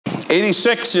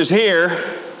86 is here,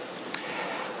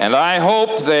 and I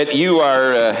hope that you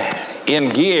are in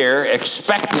gear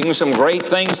expecting some great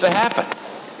things to happen.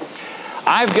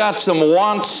 I've got some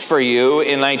wants for you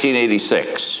in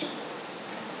 1986.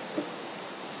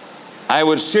 I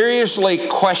would seriously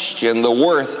question the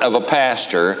worth of a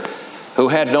pastor who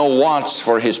had no wants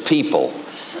for his people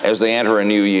as they enter a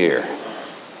new year.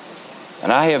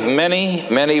 And I have many,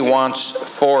 many wants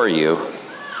for you.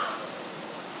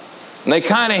 And they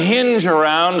kind of hinge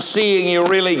around seeing you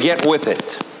really get with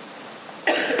it.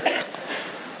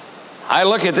 I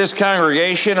look at this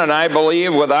congregation and I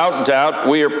believe without doubt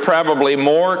we are probably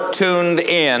more tuned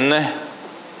in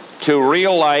to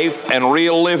real life and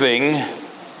real living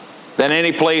than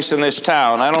any place in this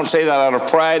town. I don't say that out of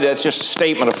pride, that's just a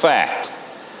statement of fact.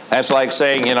 That's like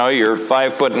saying, you know, you're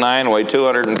 5'9", weigh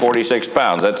 246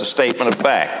 pounds. That's a statement of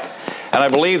fact. And I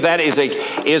believe that is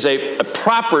a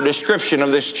proper description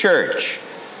of this church.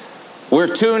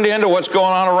 We're tuned into what's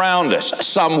going on around us,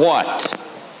 somewhat.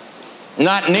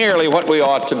 Not nearly what we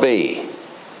ought to be.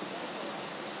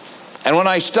 And when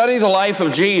I study the life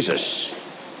of Jesus,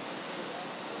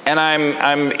 and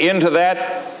I'm into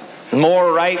that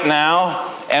more right now,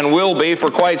 and will be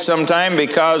for quite some time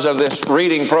because of this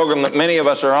reading program that many of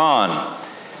us are on.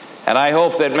 And I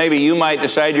hope that maybe you might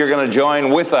decide you're going to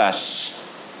join with us,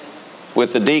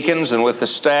 with the deacons and with the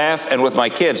staff and with my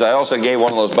kids. I also gave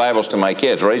one of those Bibles to my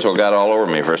kids. Rachel got all over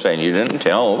me for saying, you didn't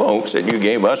tell folks that you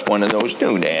gave us one of those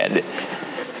too, Dad.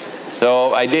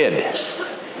 So I did.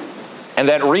 And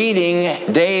that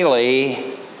reading daily,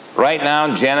 right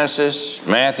now, Genesis,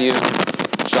 Matthew,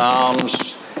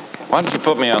 Psalms. Why don't you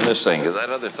put me on this thing, because that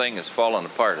other thing is falling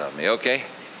apart on me, okay?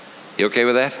 You okay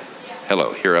with that? Yeah.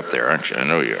 Hello, you're up there, aren't you? I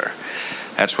know you are.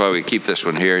 That's why we keep this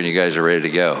one here, and you guys are ready to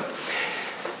go.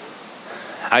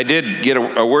 I did get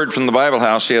a word from the Bible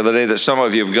House the other day that some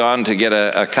of you have gone to get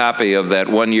a copy of that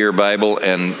one-year Bible,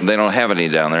 and they don't have any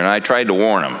down there. And I tried to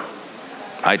warn them.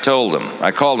 I told them.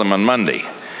 I called them on Monday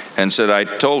and said, I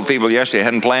told people yesterday, I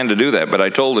hadn't planned to do that, but I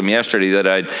told them yesterday that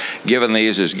I'd given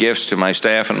these as gifts to my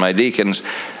staff and my deacons,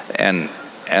 and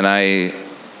I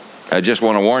just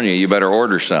want to warn you, you better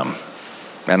order some.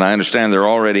 And I understand they're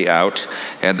already out,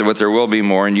 but there will be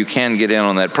more, and you can get in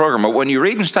on that program. But when you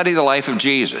read and study the life of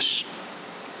Jesus,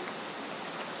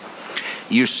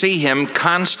 you see him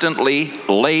constantly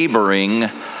laboring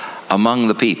among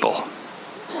the people.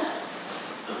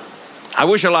 I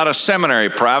wish a lot of seminary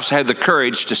profs had the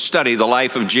courage to study the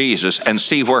life of Jesus and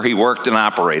see where he worked and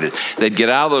operated. They'd get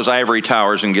out of those ivory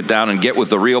towers and get down and get with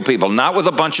the real people, not with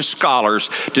a bunch of scholars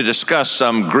to discuss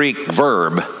some Greek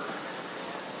verb.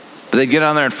 But they'd get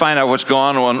down there and find out what's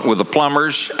going on with the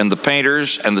plumbers and the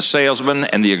painters and the salesmen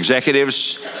and the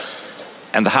executives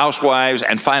and the housewives,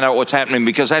 and find out what's happening,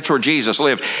 because that's where Jesus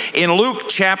lived. In Luke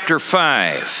chapter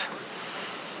 5,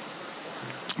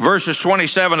 verses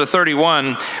 27 to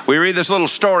 31, we read this little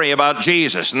story about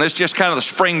Jesus, and this is just kind of the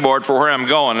springboard for where I'm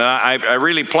going. And I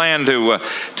really plan to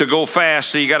go fast,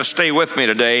 so you got to stay with me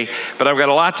today. But I've got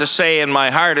a lot to say, and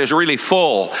my heart is really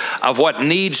full of what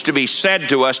needs to be said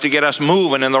to us to get us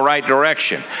moving in the right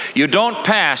direction. You don't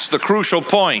pass the crucial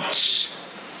points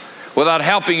without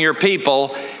helping your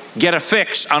people get a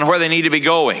fix on where they need to be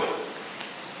going.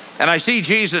 And I see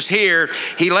Jesus here.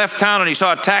 He left town and he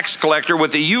saw a tax collector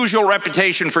with the usual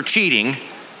reputation for cheating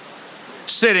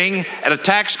sitting at a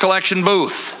tax collection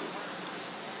booth.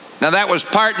 Now that was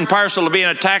part and parcel of being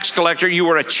a tax collector. You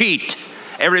were a cheat.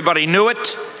 Everybody knew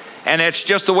it, and it's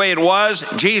just the way it was.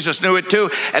 Jesus knew it too.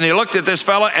 And he looked at this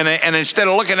fella, and instead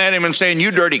of looking at him and saying,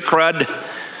 you dirty crud,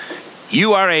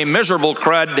 you are a miserable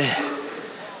crud,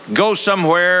 go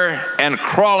somewhere and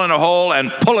crawl in a hole and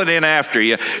pull it in after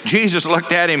you. Jesus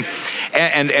looked at him,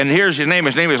 and here's his name.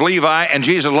 His name is Levi, and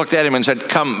Jesus looked at him and said,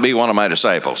 come be one of my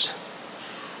disciples.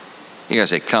 You guys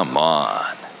say, come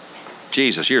on.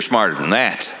 Jesus, you're smarter than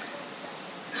that.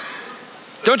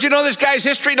 Don't you know this guy's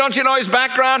history? Don't you know his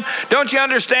background? Don't you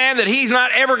understand that he's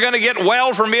not ever going to get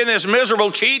well from being this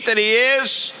miserable cheat that he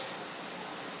is?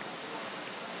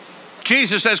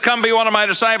 Jesus says, come be one of my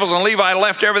disciples, and Levi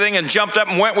left everything and jumped up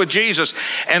and went with Jesus.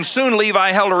 And soon Levi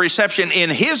held a reception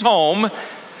in his home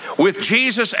with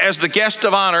Jesus as the guest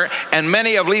of honor, and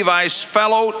many of Levi's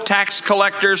fellow tax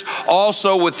collectors,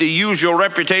 also with the usual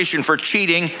reputation for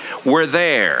cheating, were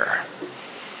there.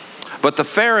 But the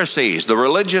Pharisees, the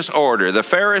religious order, the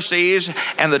Pharisees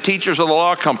and the teachers of the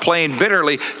law complained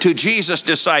bitterly to Jesus'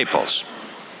 disciples.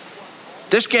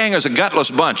 This gang is a gutless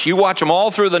bunch. You watch them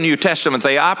all through the New Testament.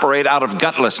 They operate out of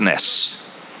gutlessness.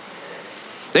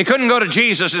 They couldn't go to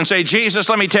Jesus and say, Jesus,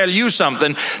 let me tell you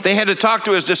something. They had to talk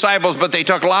to his disciples, but they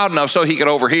talked loud enough so he could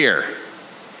overhear.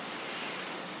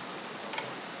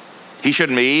 He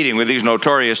shouldn't be eating with these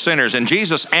notorious sinners. And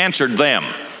Jesus answered them.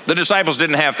 The disciples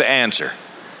didn't have to answer.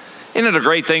 Isn't it a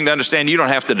great thing to understand? You don't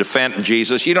have to defend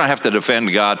Jesus. You don't have to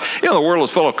defend God. You know, the world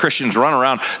is full of Christians running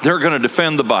around. They're going to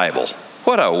defend the Bible.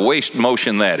 What a waste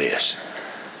motion that is.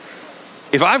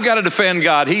 If I've got to defend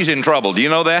God, he's in trouble. Do you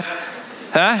know that?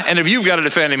 Huh? And if you've got to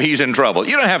defend him, he's in trouble.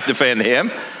 You don't have to defend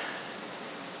him.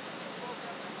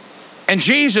 And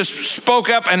Jesus spoke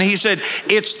up and he said,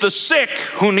 it's the sick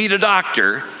who need a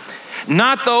doctor,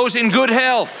 not those in good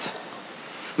health.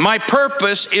 My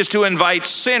purpose is to invite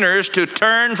sinners to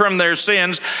turn from their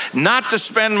sins, not to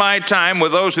spend my time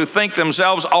with those who think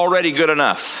themselves already good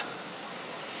enough.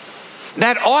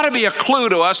 That ought to be a clue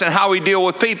to us in how we deal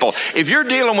with people. If you're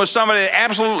dealing with somebody that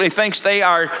absolutely thinks they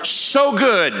are so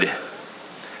good,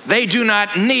 they do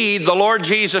not need the Lord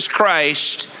Jesus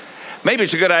Christ, maybe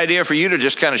it's a good idea for you to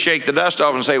just kind of shake the dust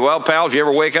off and say, well, pal, if you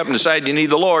ever wake up and decide you need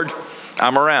the Lord,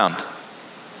 I'm around.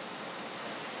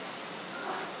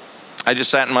 I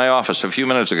just sat in my office a few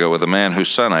minutes ago with a man whose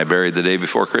son I buried the day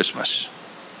before Christmas.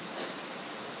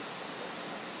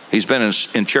 He's been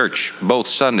in church both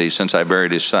Sundays since I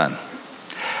buried his son.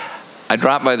 I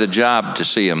dropped by the job to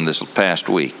see him this past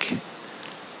week.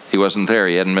 He wasn't there.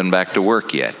 He hadn't been back to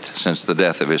work yet since the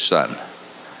death of his son.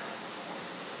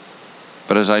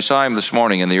 But as I saw him this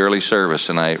morning in the early service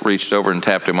and I reached over and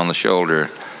tapped him on the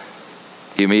shoulder,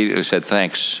 he immediately said,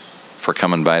 thanks for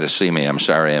coming by to see me. I'm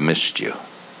sorry I missed you.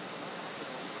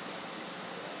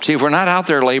 See, if we're not out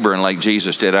there laboring like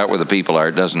Jesus did out where the people are,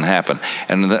 it doesn't happen.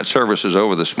 And when that service was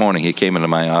over this morning, he came into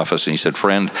my office and he said,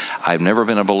 friend, I've never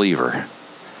been a believer,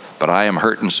 but I am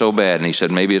hurting so bad. And he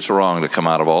said, maybe it's wrong to come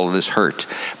out of all of this hurt,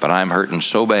 but I'm hurting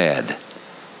so bad,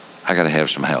 I got to have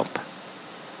some help.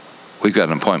 We've got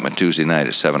an appointment Tuesday night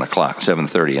at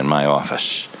 7:30 in my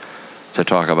office to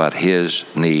talk about his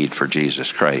need for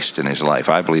Jesus Christ in his life.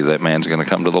 I believe that man's going to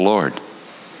come to the Lord.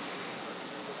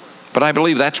 But I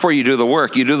believe that's where you do the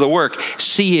work. You do the work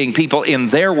seeing people in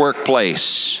their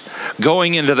workplace,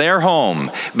 going into their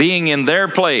home, being in their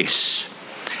place.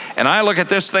 And I look at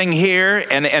this thing here,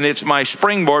 and it's my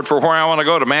springboard for where I want to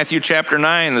go, to Matthew chapter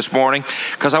 9 this morning,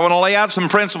 because I want to lay out some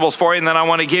principles for you, and then I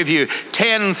want to give you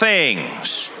 10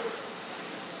 things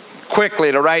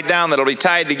quickly to write down that'll be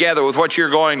tied together with what you're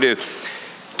going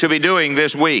to be doing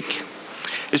this week.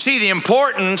 You see, the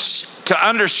importance to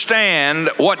understand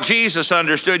what Jesus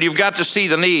understood, you've got to see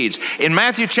the needs. In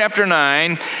Matthew chapter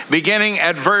 9, beginning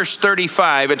at verse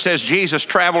 35, it says, Jesus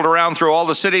traveled around through all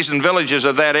the cities and villages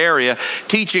of that area,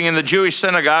 teaching in the Jewish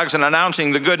synagogues and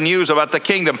announcing the good news about the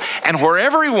kingdom. And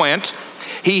wherever he went,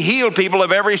 he healed people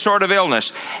of every sort of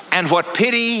illness. And what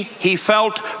pity he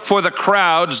felt for the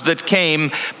crowds that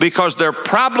came, because their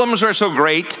problems are so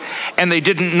great and they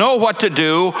didn't know what to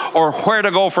do or where to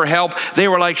go for help. They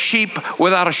were like sheep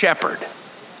without a shepherd.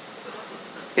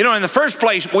 You know, in the first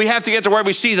place, we have to get to where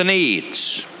we see the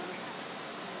needs.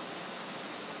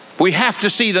 We have to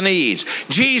see the needs.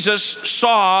 Jesus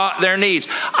saw their needs.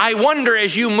 I wonder,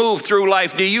 as you move through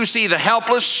life, do you see the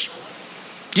helpless?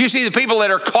 Do you see the people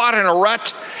that are caught in a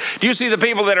rut? Do you see the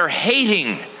people that are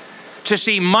hating to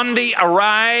see Monday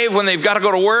arrive when they've got to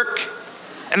go to work?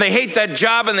 And they hate that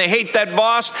job, and they hate that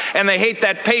boss, and they hate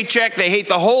that paycheck, they hate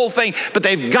the whole thing, but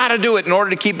they've got to do it in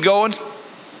order to keep going.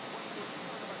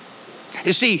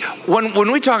 You see, when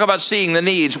we talk about seeing the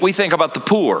needs, we think about the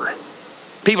poor.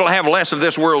 People have less of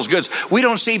this world's goods. We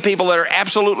don't see people that are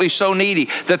absolutely so needy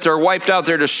that they're wiped out,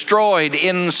 they're destroyed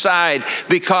inside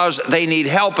because they need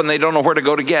help and they don't know where to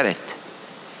go to get it.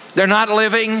 They're not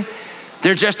living,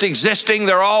 they're just existing,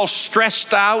 they're all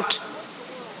stressed out.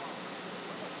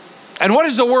 And what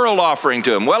is the world offering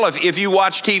to them? Well, if you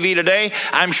watch TV today,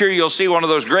 I'm sure you'll see one of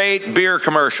those great beer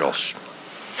commercials.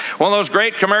 One of those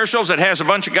great commercials that has a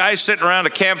bunch of guys sitting around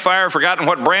a campfire, forgotten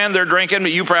what brand they're drinking,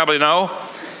 but you probably know.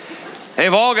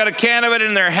 They've all got a can of it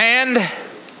in their hand,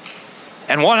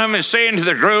 and one of them is saying to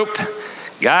the group,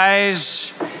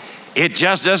 guys, it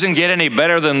just doesn't get any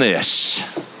better than this.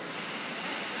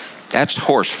 That's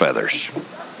horse feathers.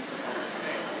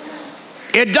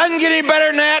 It doesn't get any better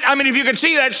than that. I mean, if you could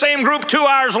see that same group 2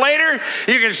 hours later,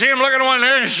 you can see them looking at one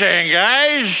another and saying,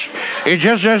 guys, it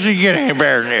just doesn't get any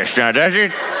better than this now, does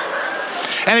it?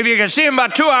 And if you can see them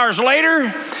about 2 hours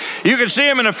later, you can see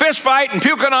them in a fist fight and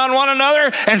puking on one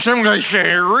another, and some guys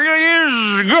say, it really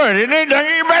is good, isn't it? Doesn't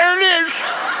get better than this.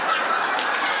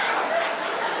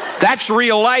 That's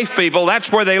real life, people.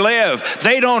 That's where they live.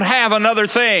 They don't have another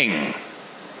thing.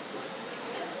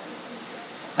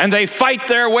 And they fight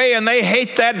their way, and they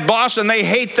hate that boss, and they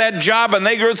hate that job, and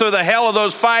they go through the hell of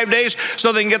those 5 days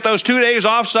so they can get those 2 days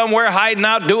off somewhere, hiding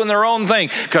out, doing their own thing,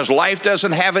 because life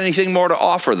doesn't have anything more to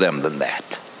offer them than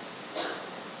that.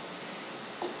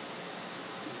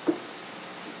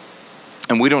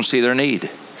 And we don't see their need.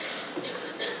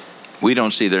 We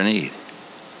don't see their need.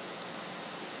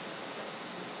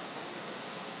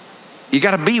 You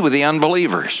got to be with the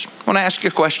unbelievers. I want to ask you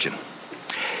a question.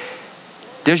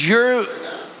 Does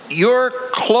your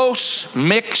close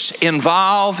mix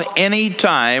involve any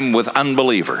time with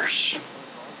unbelievers?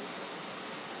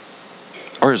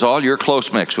 Or is all your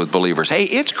close mix with believers? Hey,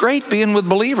 it's great being with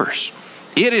believers.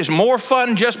 It is more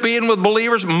fun just being with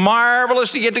believers.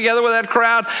 Marvelous to get together with that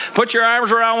crowd, put your arms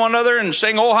around one another and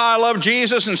sing, "Oh, how I love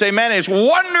Jesus," and say, "Man, it's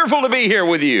wonderful to be here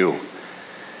with you."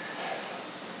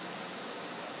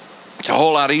 It's a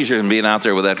whole lot easier than being out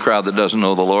there with that crowd that doesn't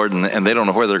know the Lord, and they don't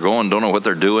know where they're going, don't know what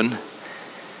they're doing.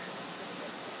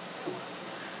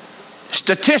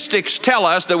 Statistics tell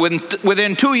us that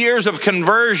within 2 years of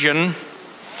conversion,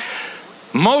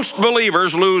 most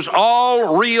believers lose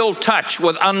all real touch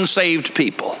with unsaved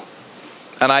people.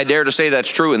 And I dare to say that's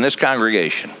true in this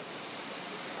congregation.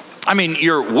 I mean,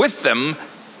 you're with them,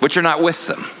 but you're not with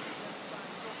them.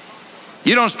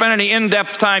 You don't spend any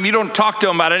in-depth time. You don't talk to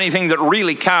them about anything that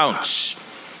really counts.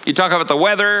 You talk about the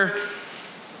weather.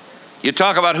 You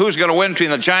talk about who's going to win between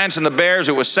the Giants and the Bears.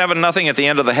 It was 7-0 at the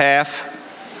end of the half.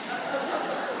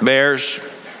 Bears.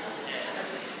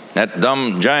 That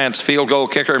dumb Giants field goal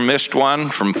kicker missed one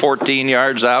from 14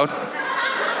 yards out.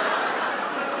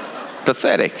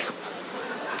 Pathetic.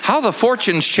 How the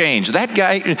fortunes change. That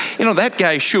guy, that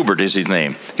guy Schubert is his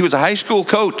name. He was a high school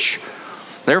coach.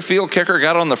 Their field kicker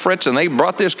got on the fritz, and they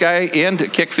brought this guy in to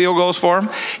kick field goals for him.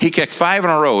 He kicked 5 in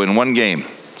a row in one game.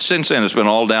 Since then, it's been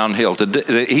all downhill.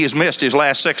 He's missed his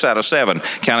last 6 out of 7,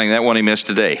 counting that one he missed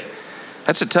today.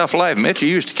 That's a tough life. Mitch, you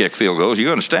used to kick field goals.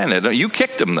 You understand that. You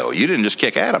kicked them, though. You didn't just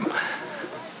kick at them.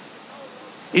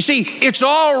 You see, it's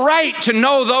all right to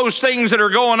know those things that are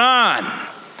going on.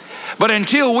 But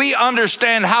until we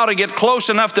understand how to get close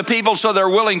enough to people so they're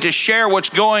willing to share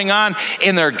what's going on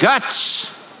in their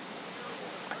guts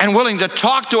and willing to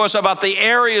talk to us about the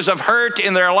areas of hurt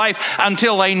in their life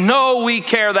until they know we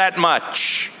care that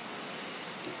much,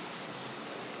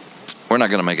 we're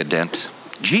not going to make a dent.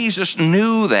 Jesus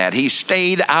knew that. He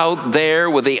stayed out there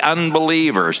with the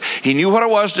unbelievers. He knew what it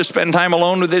was to spend time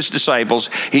alone with his disciples.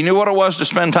 He knew what it was to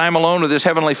spend time alone with his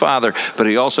heavenly Father. But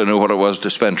he also knew what it was to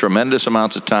spend tremendous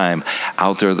amounts of time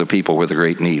out there with the people where the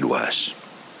great need was.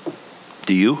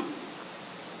 Do you?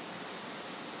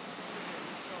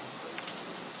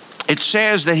 It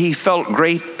says that he felt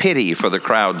great pity for the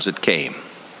crowds that came.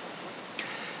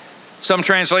 Some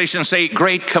translations say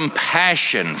great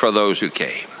compassion for those who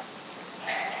came.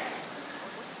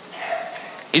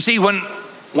 You see,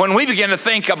 when we begin to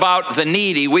think about the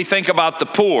needy, we think about the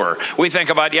poor. We think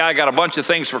about, I got a bunch of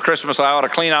things for Christmas. I ought to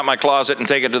clean out my closet and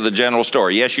take it to the general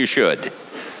store. Yes, you should.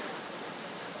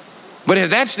 But if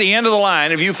that's the end of the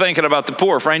line of you thinking about the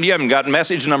poor, friend, you haven't gotten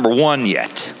message number 1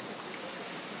 yet.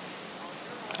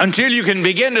 Until you can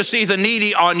begin to see the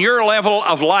needy on your level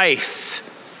of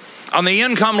life, on the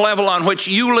income level on which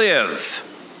you live,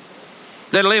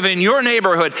 that live in your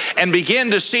neighborhood, and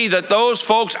begin to see that those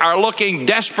folks are looking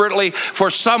desperately for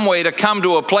some way to come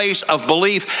to a place of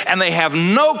belief, and they have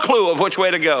no clue of which way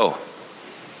to go.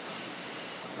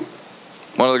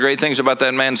 One of the great things about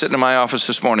that man sitting in my office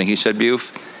this morning, he said,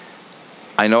 "Bufe,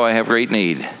 I know I have great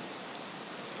need.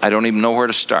 I don't even know where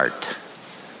to start."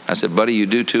 I said, "Buddy, you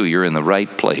do too. You're in the right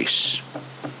place."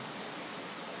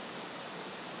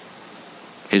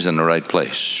 He's in the right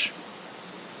place.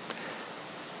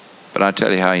 But I'll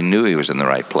tell you how he knew he was in the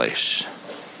right place.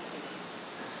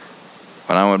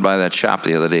 When I went by that shop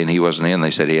the other day and he wasn't in,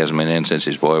 they said he hasn't been in since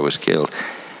his boy was killed.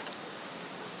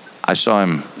 I saw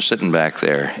him sitting back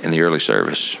there in the early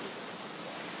service.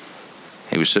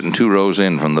 He was sitting 2 rows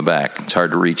in from the back. It's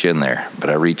hard to reach in there, but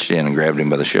I reached in and grabbed him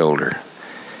by the shoulder.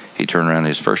 He turned around.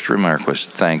 His first remark was,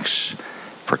 "Thanks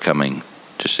for coming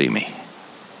to see me."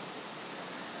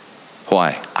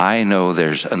 Why? I know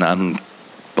there's an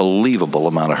unbelievable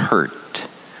amount of hurt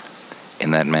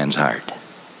in that man's heart.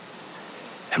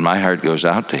 And my heart goes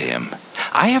out to him.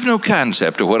 I have no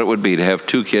concept of what it would be to have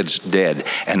 2 kids dead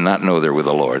and not know they're with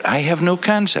the Lord. I have no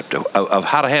concept of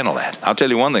how to handle that. I'll tell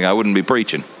you one thing, I wouldn't be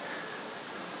preaching.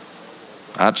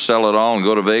 I'd sell it all and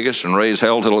go to Vegas and raise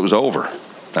hell till it was over.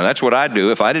 Now that's what I'd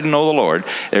do if I didn't know the Lord.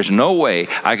 There's no way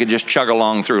I could just chug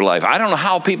along through life. I don't know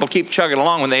how people keep chugging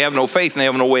along when they have no faith and they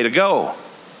have no way to go.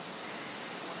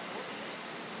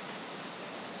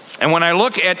 And when I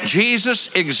look at Jesus'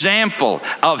 example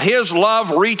of his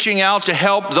love reaching out to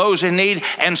help those in need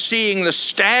and seeing the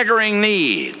staggering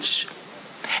needs,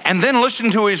 and then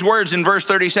listen to his words in verse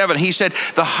 37. He said,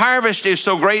 "The harvest is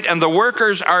so great and the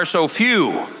workers are so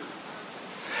few.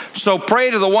 So pray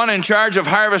to the one in charge of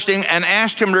harvesting and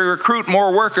ask him to recruit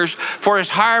more workers for his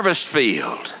harvest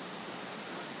field.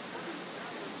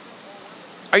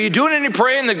 Are you doing any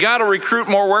praying that God will recruit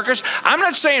more workers? I'm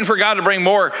not saying for God to bring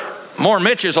more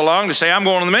Mitches along to say, I'm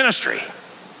going to the ministry.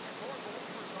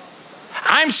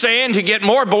 I'm saying to get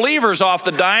more believers off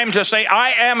the dime to say,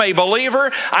 I am a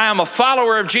believer. I am a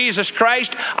follower of Jesus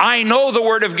Christ. I know the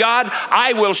Word of God.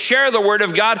 I will share the Word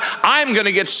of God. I'm going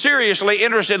to get seriously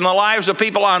interested in the lives of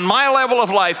people on my level of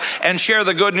life and share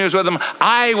the good news with them.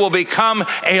 I will become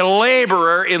a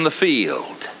laborer in the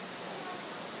field.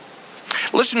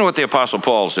 Listen to what the Apostle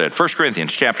Paul said, 1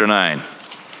 Corinthians chapter 9.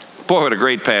 Boy, what a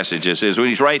great passage this is when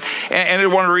he's right.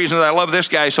 And one of the reasons I love this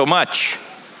guy so much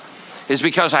is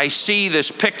because I see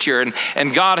this picture,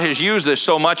 and God has used this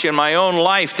so much in my own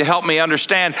life to help me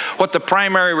understand what the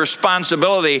primary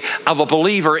responsibility of a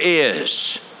believer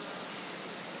is.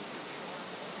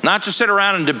 Not to sit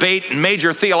around and debate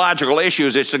major theological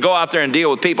issues. It's to go out there and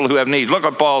deal with people who have needs. Look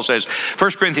what Paul says,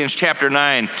 1 Corinthians chapter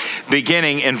 9,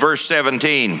 beginning in verse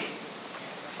 17.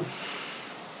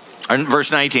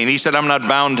 Verse 19, he said, I'm not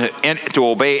bound to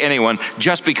obey anyone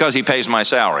just because he pays my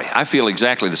salary. I feel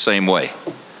exactly the same way.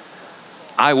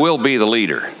 I will be the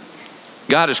leader.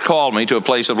 God has called me to a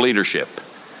place of leadership.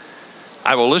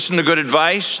 I will listen to good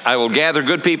advice. I will gather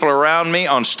good people around me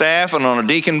on staff and on a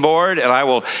deacon board, and I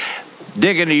will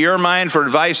dig into your mind for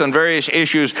advice on various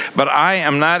issues, but I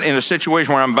am not in a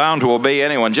situation where I'm bound to obey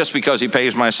anyone just because he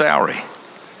pays my salary.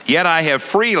 Yet I have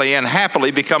freely and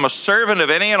happily become a servant of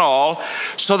any and all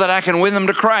so that I can win them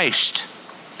to Christ.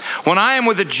 When I am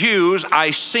with the Jews, I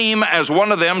seem as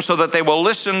one of them so that they will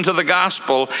listen to the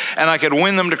gospel and I can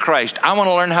win them to Christ. I want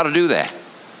to learn how to do that.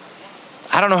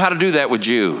 I don't know how to do that with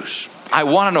Jews. I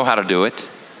want to know how to do it,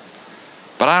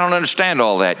 but I don't understand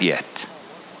all that yet.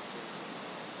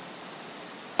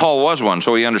 Paul was one,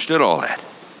 so he understood all that.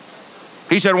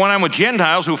 He said, when I'm with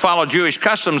Gentiles who follow Jewish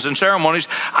customs and ceremonies,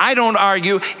 I don't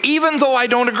argue, even though I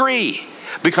don't agree,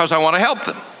 because I want to help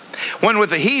them. When with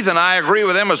the heathen, I agree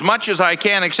with them as much as I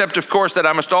can, except, of course, that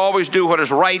I must always do what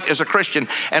is right as a Christian,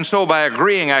 and so by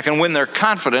agreeing, I can win their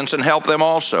confidence and help them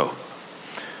also.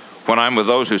 When I'm with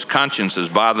those whose consciences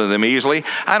bother them easily,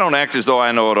 I don't act as though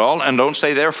I know it all and don't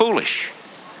say they're foolish.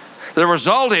 The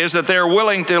result is that they're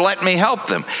willing to let me help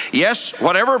them. Yes,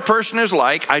 whatever a person is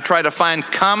like, I try to find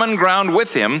common ground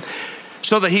with him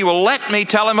so that he will let me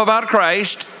tell him about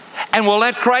Christ and will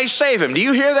let Christ save him. Do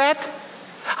you hear that?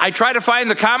 I try to find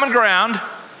the common ground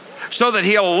so that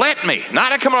he'll let me.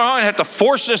 Not I come along and have to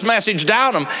force this message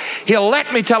down him. He'll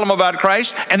let me tell him about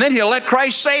Christ, and then he'll let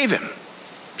Christ save him.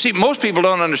 See, most people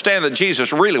don't understand that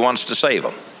Jesus really wants to save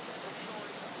them.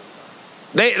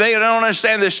 They don't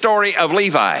understand this story of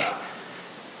Levi,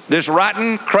 this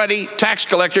rotten, cruddy tax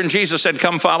collector, and Jesus said,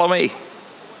 come follow me.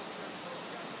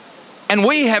 And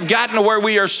we have gotten to where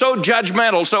we are so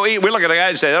judgmental, so we look at a guy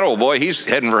and say, that old boy, he's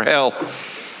heading for hell.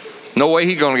 No way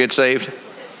he's going to get saved.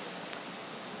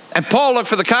 And Paul looked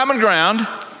for the common ground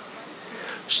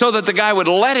so that the guy would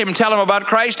let him tell him about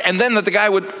Christ, and then that the guy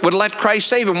would let Christ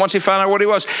save him once he found out what he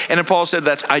was. And then Paul said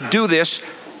that I do this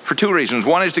for two reasons.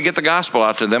 One is to get the gospel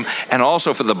out to them, and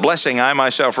also for the blessing I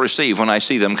myself receive when I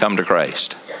see them come to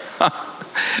Christ.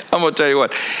 I'm going to tell you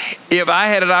what, if I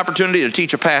had an opportunity to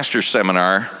teach a pastor's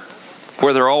seminar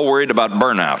where they're all worried about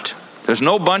burnout, there's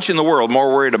no bunch in the world more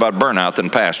worried about burnout than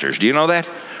pastors. Do you know that?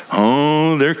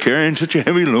 Oh, they're carrying such a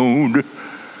heavy load.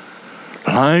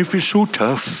 Life is so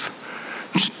tough.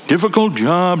 It's a difficult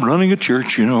job running a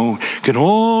church, you know. Get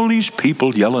all these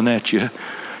people yelling at you.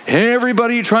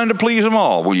 Everybody trying to please them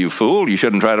all. Well, you fool, you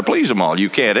shouldn't try to please them all. You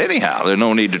can't anyhow. There's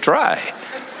no need to try.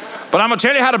 But I'm going to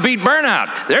tell you how to beat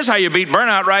burnout. There's how you beat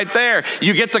burnout right there.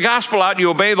 You get the gospel out, you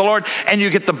obey the Lord, and you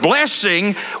get the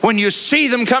blessing when you see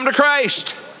them come to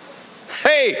Christ.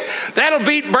 Hey, that'll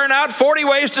beat burnout 40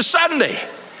 ways to Sunday.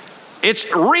 It's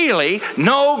really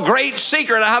no great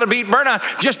secret of how to beat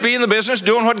burnout. Just be in the business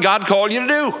doing what God called you to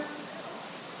do.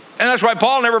 And that's why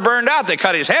Paul never burned out. They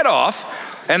cut his head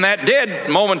off, and that did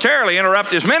momentarily interrupt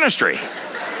his ministry.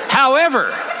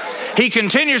 However, he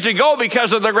continues to go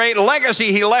because of the great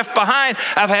legacy he left behind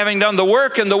of having done the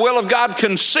work and the will of God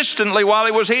consistently while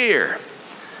he was here.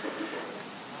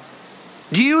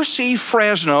 Do you see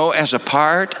Fresno as a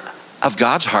part of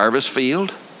God's harvest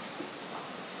field?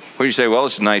 Where you say, well,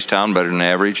 it's a nice town, better than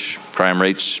average. Crime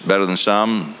rate's better than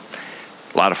some.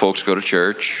 A lot of folks go to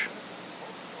church.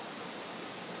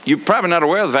 You're probably not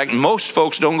aware of the fact most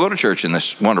folks don't go to church in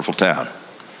this wonderful town.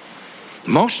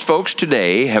 Most folks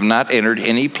today have not entered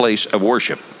any place of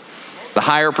worship. The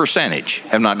higher percentage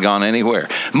have not gone anywhere.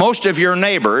 Most of your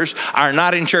neighbors are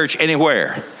not in church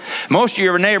anywhere. Most of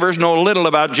your neighbors know little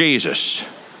about Jesus.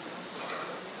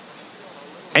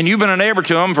 And you've been a neighbor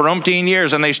to them for umpteen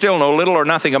years, and they still know little or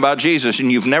nothing about Jesus,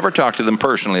 and you've never talked to them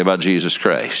personally about Jesus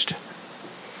Christ.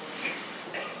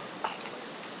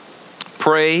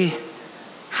 Pray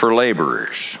for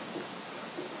laborers.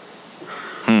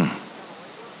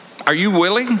 Are you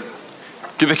willing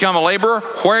to become a laborer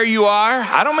where you are?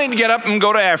 I don't mean to get up and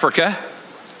go to Africa.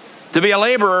 To be a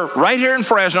laborer right here in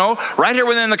Fresno, right here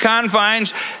within the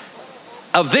confines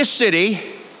of this city,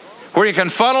 where you can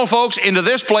funnel folks into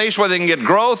this place where they can get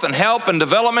growth and help and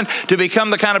development to become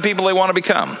the kind of people they want to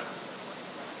become.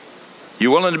 You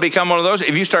willing to become one of those?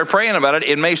 If you start praying about it,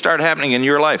 it may start happening in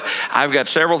your life. I've got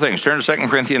several things. Turn to 2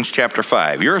 Corinthians chapter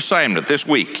 5. Your assignment this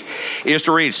week is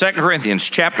to read 2 Corinthians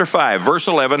chapter 5, verse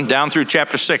 11, down through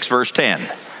chapter 6, verse 10.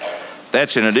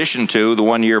 That's in addition to the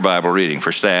one-year Bible reading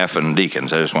for staff and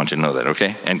deacons. I just want you to know that,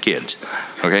 okay? And kids,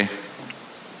 okay?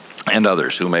 And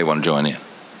others who may want to join in.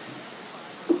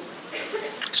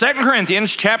 2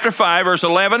 Corinthians chapter 5, verse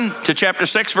 11 to chapter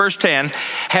 6, verse 10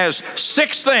 has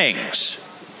 6 things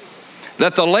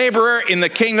that the laborer in the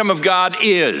kingdom of God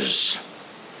is.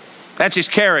 That's his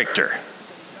character.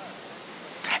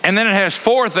 And then it has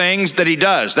 4 things that he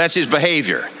does. That's his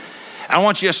behavior. I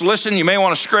want you to just listen. You may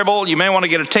want to scribble. You may want to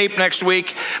get a tape next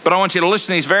week. But I want you to listen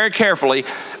to these very carefully,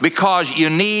 because you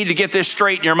need to get this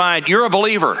straight in your mind. You're a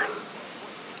believer.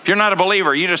 If you're not a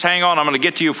believer, you just hang on. I'm going to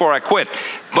get to you before I quit.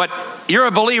 But you're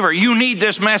a believer. You need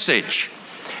this message.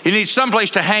 You need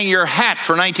someplace to hang your hat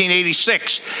for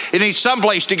 1986. You need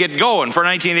someplace to get going for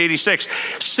 1986.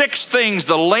 6 things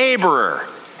the laborer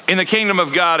in the kingdom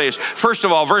of God is. First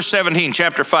of all, verse 17,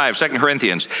 chapter 5, 2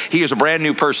 Corinthians. He is a brand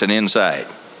new person inside.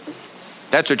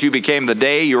 That's what you became the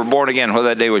day you were born again. Whether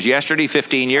that day was yesterday,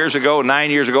 15 years ago,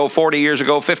 9 years ago, 40 years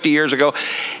ago, 50 years ago.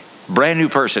 Brand new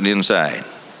person inside.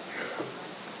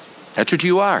 That's what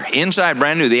you are. Inside,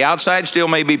 brand new. The outside still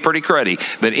may be pretty cruddy,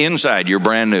 but inside, you're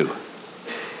brand new.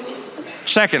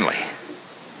 Secondly,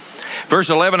 verse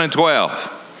 11 and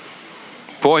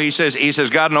 12. Boy, he says,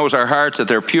 God knows our hearts, that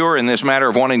they're pure in this matter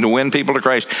of wanting to win people to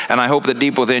Christ. And I hope that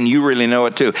deep within you really know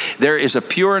it too. There is a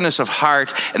pureness of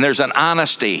heart, and there's an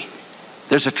honesty.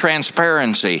 There's a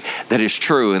transparency that is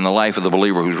true in the life of the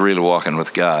believer who's really walking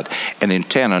with God and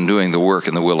intent on doing the work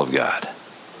and the will of God.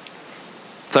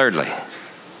 Thirdly,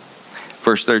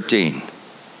 verse 13.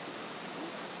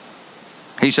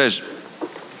 He says,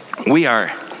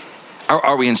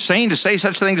 Are we insane to say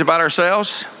such things about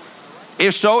ourselves?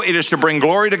 If so, it is to bring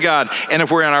glory to God. And if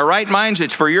we're in our right minds,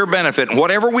 it's for your benefit. And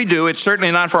whatever we do, it's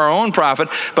certainly not for our own profit,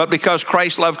 but because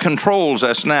Christ's love controls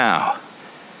us now.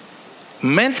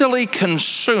 Mentally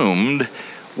consumed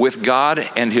with God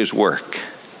and his work.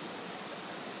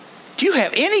 Do you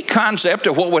have any concept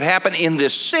of what would happen in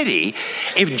this city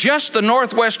if just the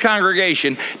Northwest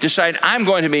congregation decided, I'm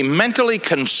going to be mentally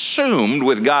consumed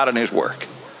with God and his work?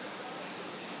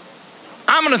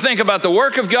 I'm going to think about the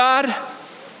work of God.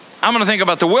 I'm going to think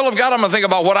about the will of God. I'm going to think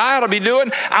about what I ought to be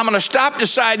doing. I'm going to stop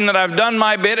deciding that I've done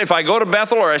my bit. If I go to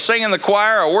Bethel or I sing in the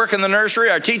choir or work in the nursery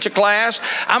or I teach a class,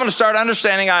 I'm going to start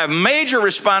understanding I have major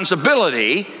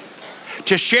responsibility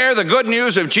to share the good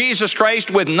news of Jesus Christ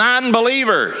with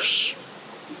non-believers.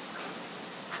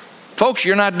 Folks,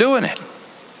 you're not doing it.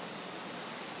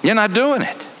 You're not doing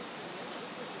it.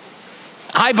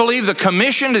 I believe the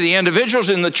commission to the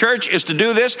individuals in the church is to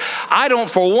do this. I don't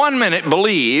for 1 minute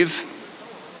believe,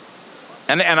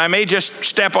 and I may just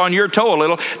step on your toe a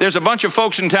little, there's a bunch of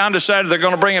folks in town decided they're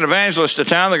going to bring an evangelist to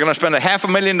town. They're going to spend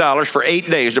 $500,000 for 8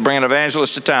 days to bring an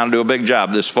evangelist to town and do a big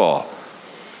job this fall.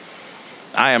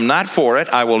 I am not for it.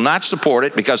 I will not support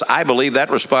it, because I believe that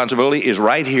responsibility is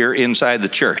right here inside the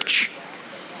church.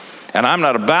 And I'm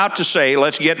not about to say,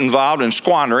 let's get involved in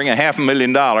squandering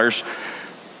 $500,000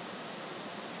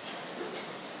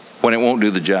 when it won't do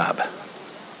the job.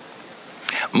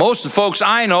 Most of the folks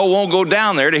I know won't go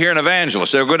down there to hear an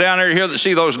evangelist. They'll go down there to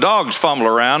see those dogs fumble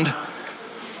around.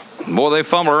 Boy, they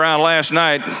fumbled around last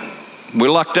night. We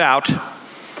lucked out.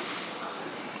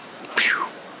 Phew.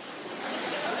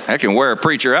 That can wear a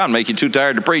preacher out and make you too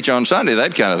tired to preach on Sunday,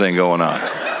 that kind of thing going on.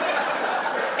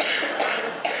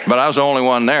 But I was the only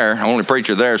one there, only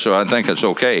preacher there, so I think it's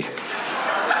okay.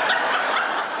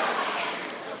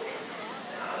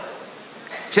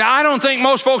 See, I don't think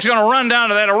most folks are going to run down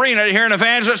to that arena to hear an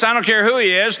evangelist. I don't care who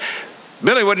he is.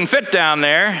 Billy wouldn't fit down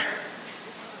there.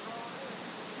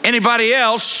 Anybody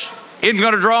else isn't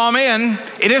going to draw them in.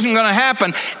 It isn't going to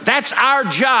happen. That's our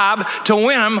job, to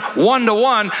win them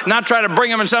 1-to-1, not try to bring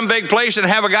them in some big place and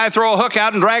have a guy throw a hook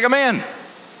out and drag them in.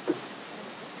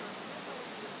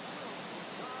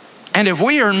 And if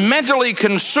we are mentally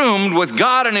consumed with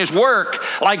God and His work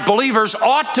like believers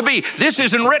ought to be, this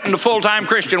isn't written to full-time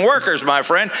Christian workers, my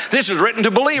friend. This is written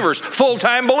to believers,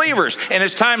 full-time believers. And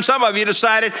it's time some of you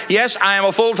decided, yes, I am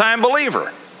a full-time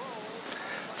believer.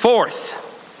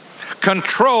 Fourth,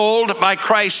 controlled by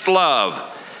Christ's love.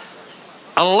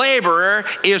 A laborer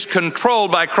is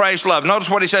controlled by Christ's love. Notice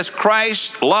what he says,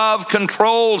 Christ's love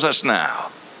controls us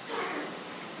now.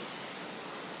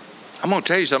 I'm going to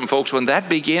tell you something, folks. When that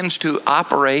begins to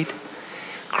operate,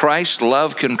 Christ's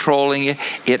love controlling you,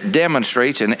 it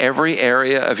demonstrates in every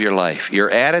area of your life.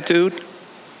 Your attitude.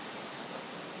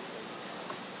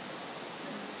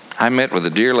 I met with a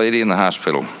dear lady in the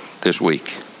hospital this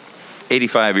week,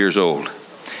 85 years old,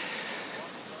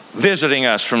 visiting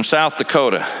us from South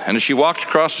Dakota. And as she walked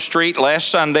across the street last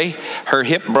Sunday, her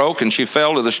hip broke and she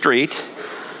fell to the street.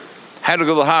 Had to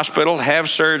go to the hospital, have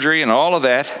surgery and all of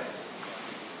that.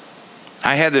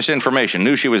 I had this information,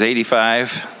 knew she was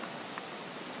 85.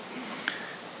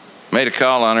 Made a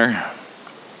call on her.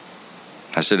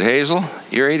 I said, Hazel,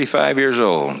 you're 85 years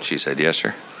old. And she said, yes,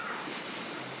 sir.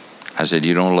 I said,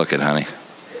 you don't look it, honey.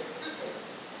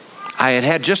 I had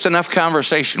had just enough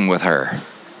conversation with her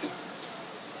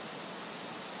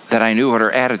that I knew what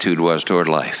her attitude was toward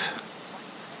life.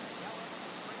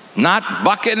 Not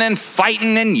bucking and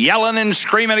fighting and yelling and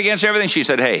screaming against everything. She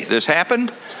said, hey, this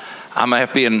happened. I'm going to have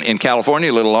to be in California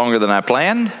a little longer than I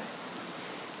planned.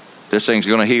 This thing's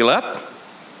going to heal up,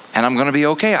 and I'm going to be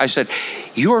okay. I said,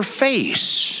 your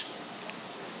face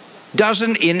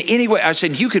doesn't in any way, I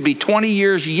said, you could be 20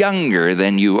 years younger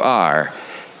than you are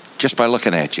just by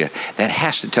looking at you. That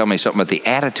has to tell me something about the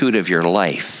attitude of your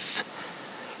life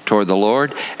toward the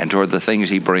Lord and toward the things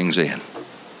He brings in.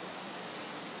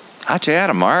 I tell you, I had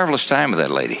a marvelous time with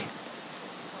that lady.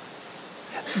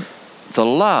 The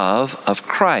love of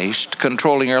Christ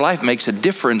controlling your life makes a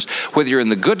difference whether you're in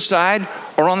the good side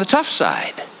or on the tough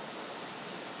side.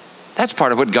 That's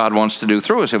part of what God wants to do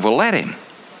through us if we'll let Him.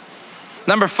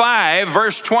 Number 5,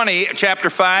 verse 20, chapter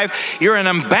 5, you're an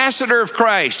ambassador of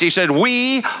Christ. He said,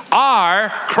 we are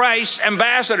Christ's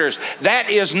ambassadors. That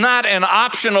is not an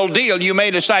optional deal. You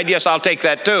may decide, yes, I'll take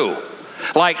that too.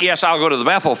 Like, yes, I'll go to the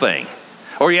Bethel thing.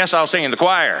 Or yes, I'll sing in the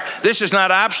choir. This is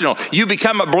not optional. You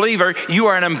become a believer, you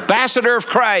are an ambassador of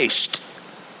Christ.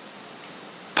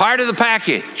 Part of the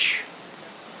package.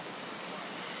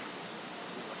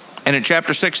 And in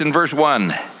chapter 6 and verse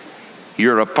 1,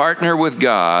 you're a partner with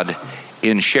God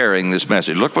in sharing this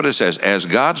message. Look what it says. As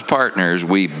God's partners,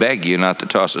 we beg you not to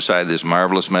toss aside this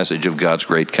marvelous message of God's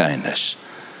great kindness.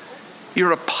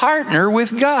 You're a partner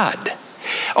with God.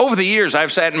 Over the years,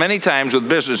 I've sat many times with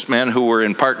businessmen who were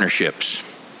in partnerships,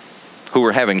 who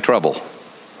were having trouble.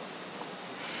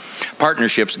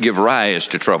 Partnerships give rise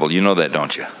to trouble. You know that,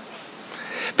 don't you?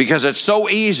 Because it's so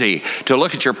easy to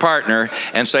look at your partner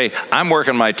and say, I'm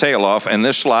working my tail off, and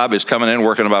this slob is coming in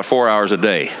working about 4 hours a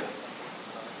day.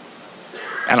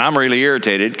 And I'm really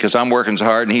irritated because I'm working so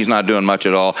hard and he's not doing much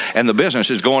at all. And the business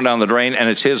is going down the drain and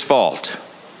it's his fault.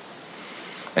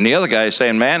 And the other guy is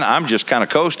saying, man, I'm just kind of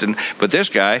coasting, but this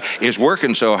guy is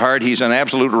working so hard, he's an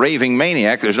absolute raving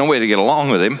maniac. There's no way to get along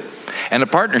with him. And the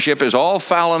partnership is all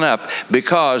fouling up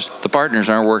because the partners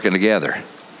aren't working together.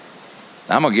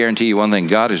 I'm going to guarantee you one thing,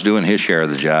 God is doing His share of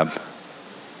the job.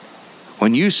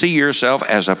 When you see yourself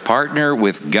as a partner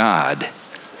with God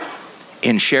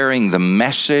in sharing the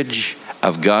message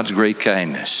of God's great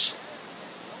kindness,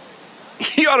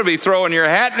 you ought to be throwing your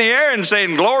hat in the air and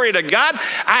saying, glory to God.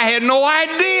 I had no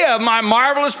idea of my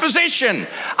marvelous position.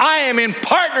 I am in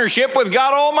partnership with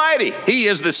God Almighty. He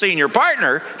is the senior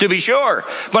partner, to be sure,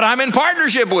 but I'm in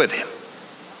partnership with Him.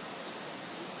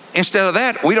 Instead of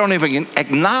that, we don't even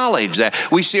acknowledge that.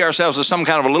 We see ourselves as some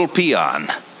kind of a little peon,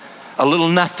 a little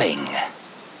nothing.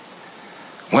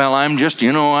 Well, I'm just,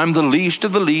 I'm the least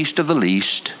of the least of the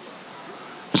least.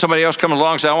 And somebody else comes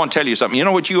along and says, I want to tell you something. You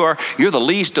know what you are? You're the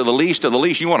least of the least of the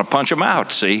least. You want to punch them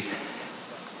out, see?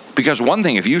 Because one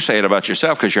thing, if you say it about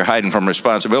yourself because you're hiding from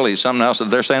responsibility, it's something else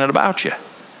that they're saying it about you.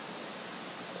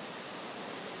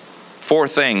 4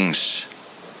 things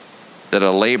that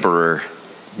a laborer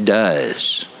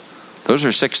does. Those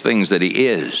are 6 things that he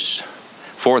is.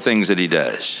 4 things that he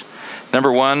does.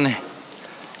 Number 1,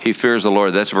 he fears the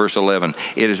Lord. That's verse 11.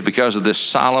 It is because of this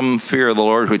solemn fear of the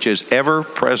Lord which is ever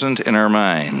present in our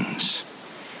minds.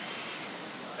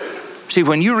 See,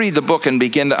 when you read the book and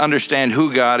begin to understand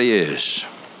who God is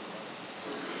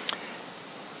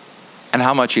and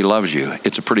how much He loves you,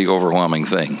 it's a pretty overwhelming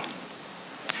thing.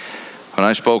 When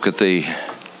I spoke at the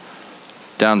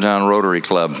Downtown Rotary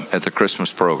Club at the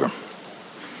Christmas program,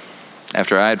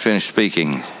 after I had finished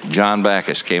speaking, John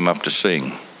Backus came up to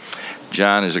sing.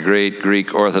 John is a great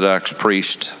Greek Orthodox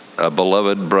priest, a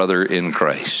beloved brother in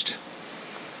Christ.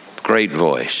 Great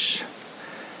voice.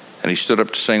 And he stood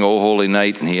up to sing "O Holy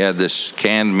Night," and he had this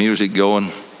canned music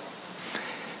going.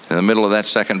 In the middle of that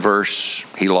second verse,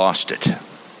 he lost it.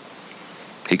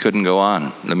 He couldn't go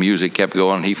on. The music kept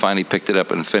going. He finally picked it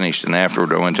up and finished. And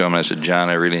afterward, I went to him and I said, "John,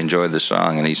 I really enjoyed the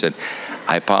song." And he said,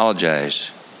 "I apologize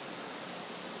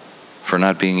for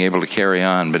not being able to carry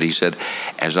on." But he said,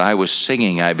 "As I was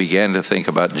singing, I began to think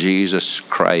about Jesus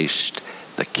Christ,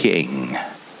 the King,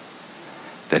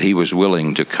 that he was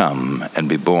willing to come and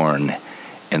be born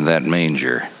in that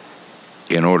manger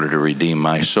in order to redeem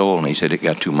my soul." And he said, "It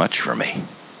got too much for me."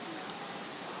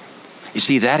 You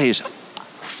see, that is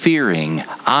fearing,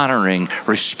 honoring,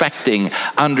 respecting,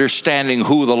 understanding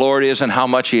who the Lord is and how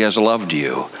much he has loved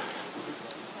you.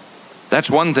 That's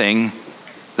one thing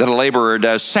that a laborer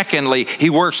does. Secondly, he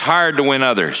works hard to win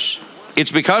others.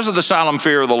 It's because of the solemn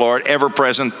fear of the Lord, ever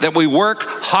present, that we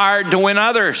work hard to win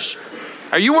others.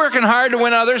 Are you working hard to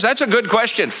win others? That's a good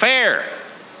question. Fair.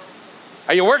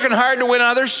 Are you working hard to win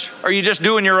others, or are you just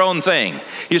doing your own thing?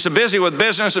 You're so busy with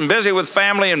business and busy with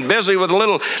family and busy with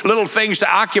little things to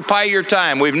occupy your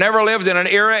time. We've never lived in an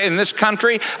era in this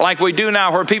country like we do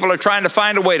now, where people are trying to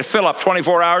find a way to fill up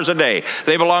 24 hours a day.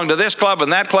 They belong to this club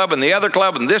and that club and the other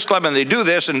club and this club, and they do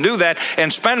this and do that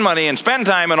and spend money and spend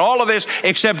time and all of this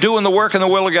except doing the work and the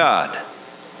will of God.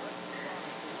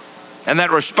 And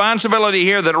that responsibility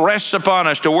here that rests upon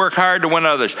us to work hard to win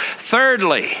others.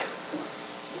 Thirdly,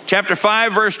 chapter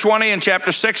 5, verse 20, and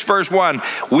chapter 6, verse 1,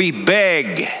 we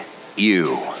beg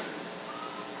you.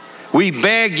 We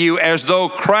beg you, as though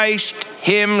Christ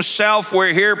himself were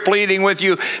here pleading with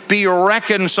you, be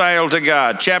reconciled to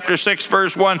God. Chapter 6,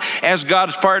 verse 1, as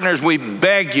God's partners, we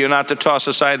beg you not to toss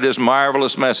aside this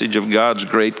marvelous message of God's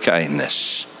great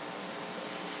kindness.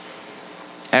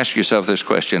 Ask yourself this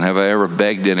question: have I ever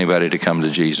begged anybody to come to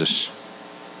Jesus?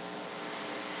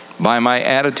 By my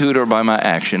attitude or by my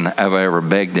action, have I ever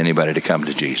begged anybody to come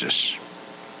to Jesus?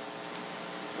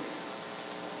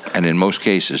 And in most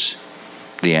cases,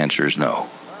 the answer is no.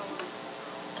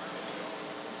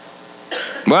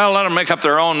 Well, let them make up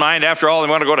their own mind. After all, they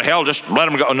want to go to hell, just let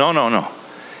them go. No, no, no.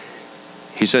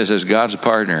 He says, as God's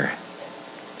partner,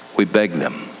 we beg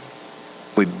them.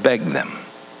 We beg them.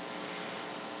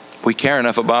 We care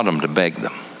enough about them to beg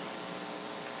them.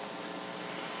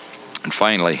 And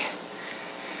finally,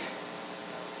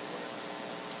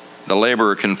 the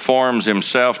laborer conforms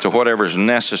himself to whatever is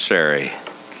necessary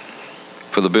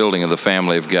for the building of the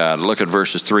family of God. Look at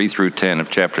verses 3 through 10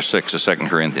 of chapter 6 of 2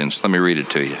 Corinthians. Let me read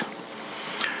it to you.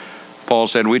 Paul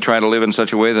said, we try to live in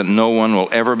such a way that no one will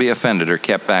ever be offended or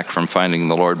kept back from finding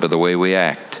the Lord by the way we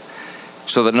act,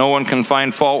 so that no one can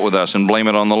find fault with us and blame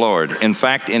it on the Lord. In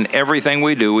fact, in everything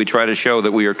we do, we try to show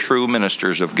that we are true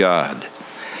ministers of God.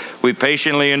 We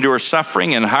patiently endure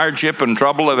suffering and hardship and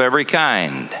trouble of every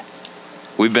kind.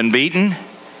 We've been beaten,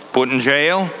 put in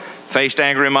jail, faced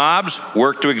angry mobs,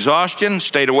 worked to exhaustion,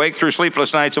 stayed awake through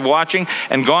sleepless nights of watching,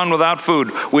 and gone without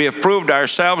food. We have proved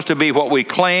ourselves to be what we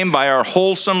claim by our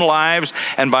wholesome lives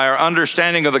and by our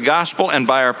understanding of the gospel and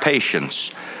by our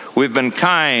patience. We've been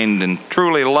kind and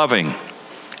truly loving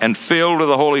and filled with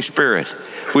the Holy Spirit.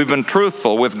 We've been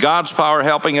truthful, with God's power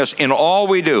helping us in all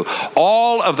we do.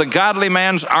 All of the godly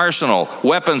man's arsenal,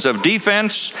 weapons of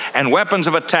defense and weapons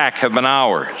of attack, have been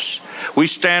ours. We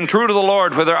stand true to the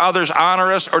Lord whether others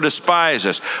honor us or despise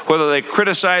us, whether they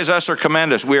criticize us or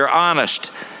commend us. We are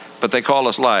honest, but they call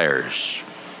us liars.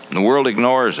 And the world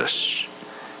ignores us,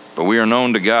 but we are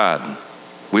known to God.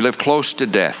 We live close to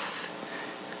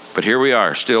death, but here we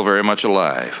are, still very much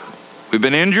alive. We've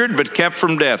been injured, but kept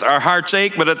from death. Our hearts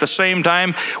ache, but at the same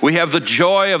time, we have the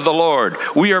joy of the Lord.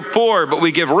 We are poor, but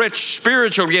we give rich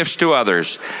spiritual gifts to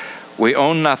others. We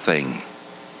own nothing,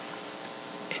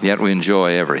 and yet we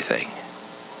enjoy everything.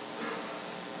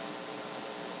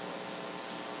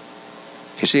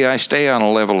 You see, I stay on a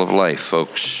level of life,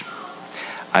 folks.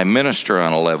 I minister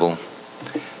on a level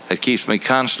that keeps me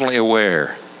constantly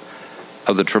aware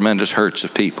of the tremendous hurts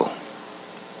of people.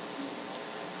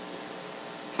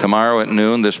 Tomorrow at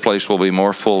noon, this place will be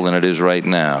more full than it is right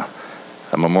now.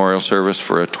 A memorial service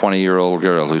for a 20-year-old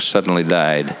girl who suddenly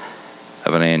died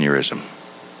of an aneurysm.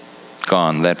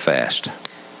 Gone that fast.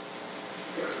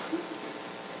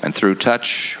 And through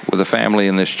touch with a family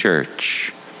in this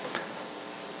church,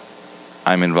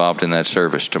 I'm involved in that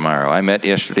service tomorrow. I met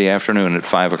yesterday afternoon at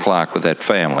 5 o'clock with that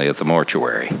family at the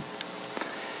mortuary.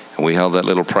 And we held that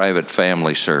little private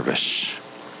family service.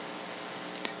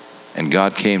 And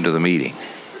God came to the meeting.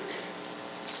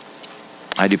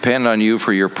 I depend on you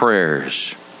for your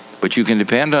prayers But you can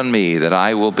depend on me that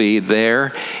I will be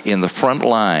there in the front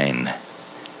line,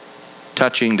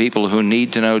 touching people who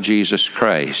need to know Jesus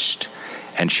Christ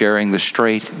and sharing the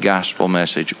straight gospel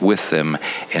message with them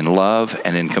in love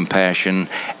and in compassion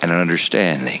and in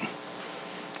understanding.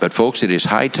 But folks, it is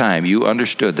high time you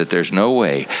understood that there's no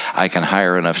way I can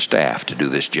hire enough staff to do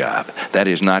this job. That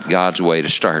is not God's way to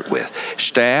start with.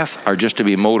 Staff are just to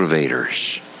be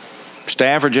motivators.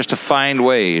 Staff are just to find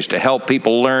ways to help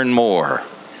people learn more.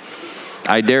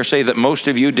 I dare say that most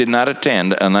of you did not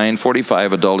attend a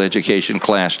 945 adult education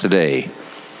class today.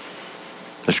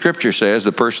 The scripture says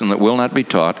the person that will not be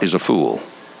taught is a fool.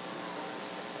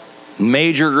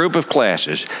 Major group of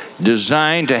classes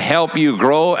designed to help you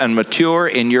grow and mature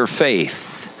in your faith.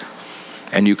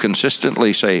 And you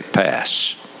consistently say,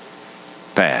 pass,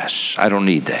 pass. I don't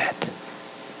need that.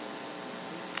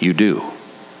 You do.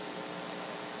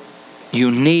 You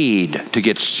need to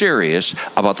get serious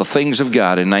about the things of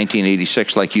God in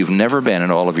 1986 like you've never been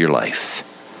in all of your life.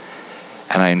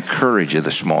 And I encourage you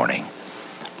this morning,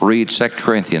 read 2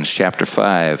 Corinthians chapter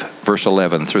 5, verse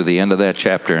 11 through the end of that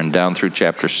chapter and down through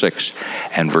chapter 6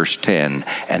 and verse 10,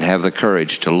 and have the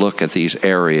courage to look at these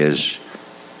areas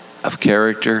of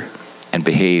character and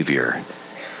behavior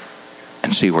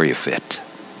and see where you fit.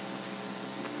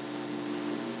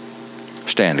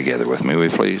 Stand together with me, will you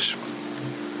please?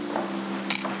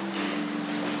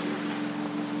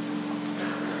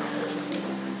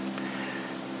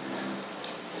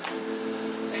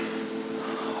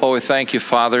 Oh, we thank you,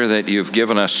 Father, that you've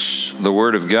given us the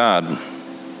Word of God.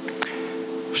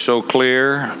 So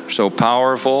clear, so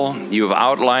powerful. You've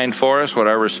outlined for us what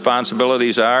our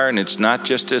responsibilities are, and it's not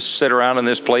just to sit around in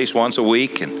this place once a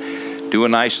week and do a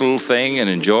nice little thing and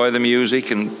enjoy the music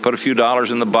and put a few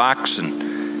dollars in the box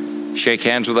and shake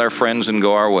hands with our friends and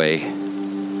go our way.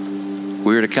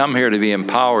 We're to come here to be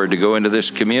empowered to go into this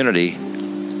community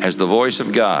as the voice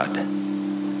of God,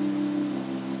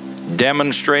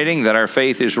 demonstrating that our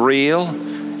faith is real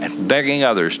and begging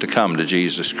others to come to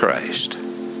Jesus Christ.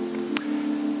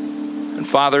 And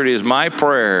Father, it is my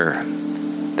prayer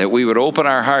that we would open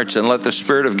our hearts and let the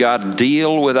Spirit of God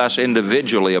deal with us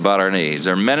individually about our needs.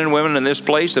 There are men and women in this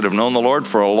place that have known the Lord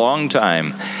for a long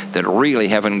time that really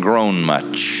haven't grown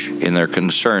much in their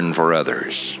concern for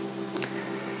others.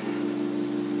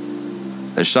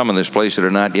 There's some in this place that are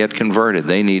not yet converted.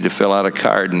 They need to fill out a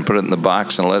card and put it in the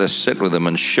box and let us sit with them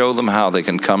and show them how they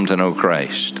can come to know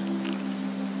Christ.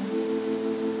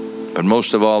 But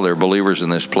most of all, there are believers in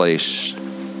this place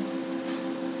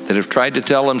that have tried to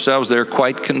tell themselves they're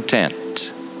quite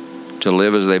content to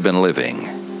live as they've been living.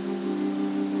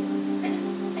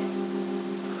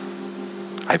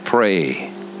 I pray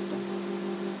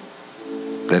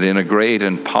that in a great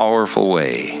and powerful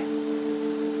way,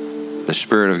 the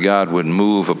Spirit of God would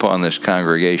move upon this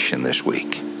congregation this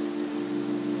week,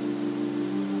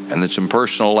 and that some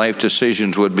personal life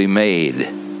decisions would be made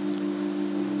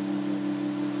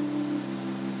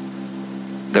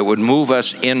that would move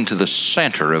us into the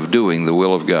center of doing the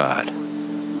will of God.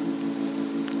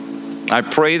 I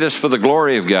pray this for the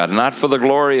glory of God, not for the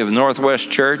glory of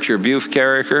Northwest Church or Bufe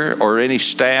Karraker or any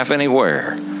staff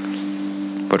anywhere,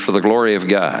 but for the glory of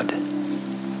God.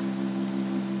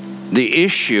 The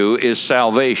issue is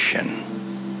salvation.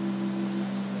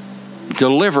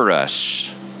 Deliver us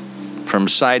from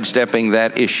sidestepping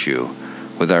that issue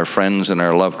with our friends and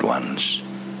our loved ones.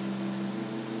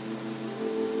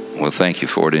 We'll thank you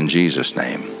for it in Jesus'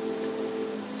 name.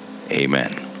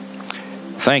 Amen.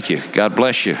 Thank you. God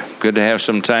bless you. Good to have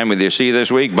some time with you. See you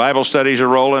this week. Bible studies are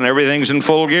rolling. Everything's in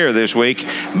full gear this week.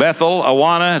 Bethel,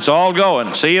 Awana, it's all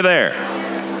going. See you there.